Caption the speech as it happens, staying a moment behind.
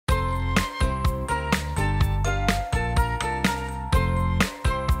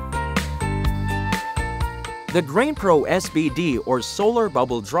The Grainpro SBD or Solar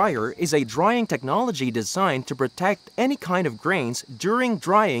Bubble Dryer is a drying technology designed to protect any kind of grains during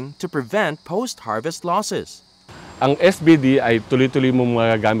drying to prevent post-harvest losses. Ang SBD ay tuloy-tuloy mong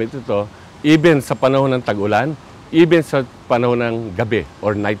magagamit ito even sa panahon ng tag-ulan, even sa panahon ng gabi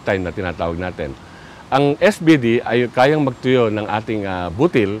or nighttime na tinatawag natin. Ang SBD ay kayang magtuyo ng ating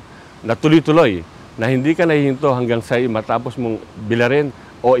butil na tuloy-tuloy na hindi ka nahihinto hanggang sa matapos mong bilarin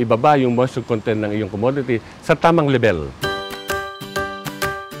o ibaba yung moisture content ng iyong commodity sa tamang level.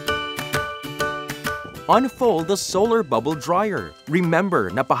 Unfold the Solar Bubble Dryer.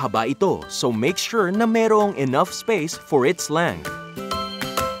 Remember na pahaba ito, so make sure na merong enough space for its length.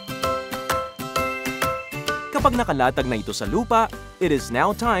 Kapag nakalatag na ito sa lupa, it is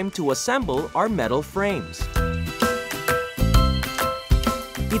now time to assemble our metal frames.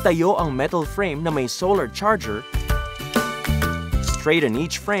 Itayo ang metal frame na may solar charger, straighten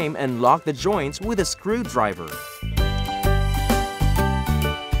each frame and lock the joints with a screwdriver.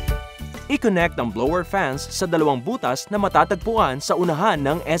 I-connect ang blower fans sa dalawang butas na matatagpuan sa unahan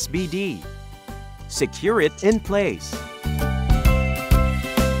ng SBD. Secure it in place.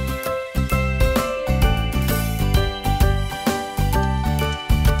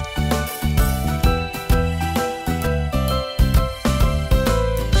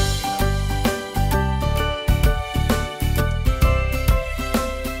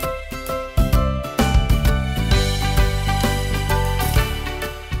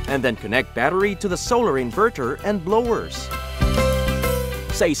 And then connect battery to the solar inverter and blowers.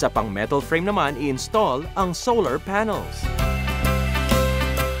 Sa isa pang metal frame naman, i-install ang solar panels.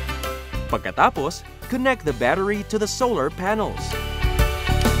 Pagkatapos, connect the battery to the solar panels.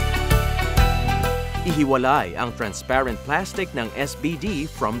 Ihiwalay ang transparent plastic ng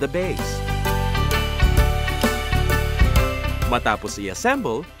SBD from the base. Matapos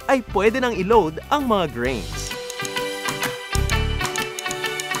i-assemble, ay pwede nang i-load ang mga grains.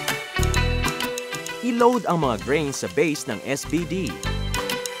 I-load ang mga grains sa base ng SBD.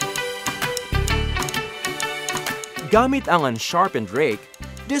 Gamit ang unsharpened rake,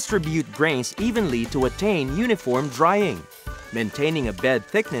 distribute grains evenly to attain uniform drying, maintaining a bed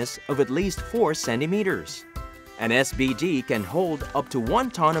thickness of at least 4 centimeters. An SBD can hold up to 1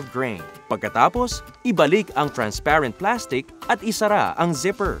 ton of grain. Pagkatapos, ibalik ang transparent plastic at isara ang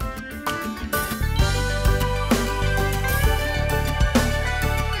zipper.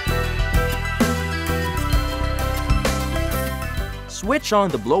 Switch on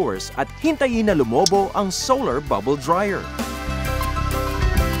the blowers at hintayin na lumobo ang solar bubble dryer.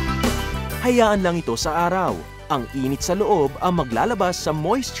 Hayaan lang ito sa araw. Ang init sa loob ang maglalabas sa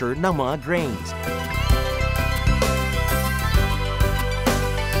moisture ng mga grains.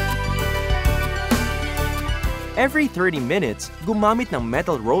 Every 30 minutes, gumamit ng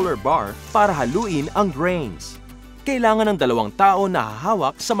metal roller bar para haluin ang grains. Kailangan ng 2 tao na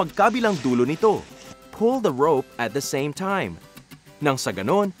hahawak sa magkabilang dulo nito. Pull the rope at the same time. Nang sa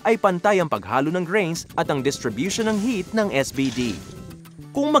ganon ay pantay ang paghalo ng grains at ang distribution ng heat ng SBD.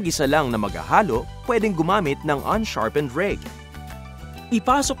 Kung mag-isa lang na maghahalo, pwedeng gumamit ng unsharpened rake.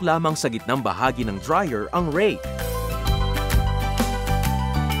 Ipasok lamang sa gitnang bahagi ng dryer ang rake.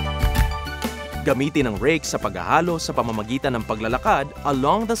 Gamitin ang rake sa paghahalo sa pamamagitan ng paglalakad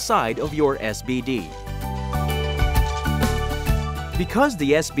along the side of your SBD. Because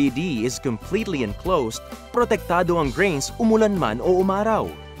the SBD is completely enclosed, protektado ang grains umulan man o umaraw.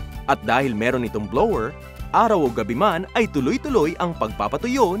 At dahil meron itong blower, araw o gabi man ay tuloy-tuloy ang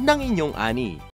pagpapatuyo ng inyong ani.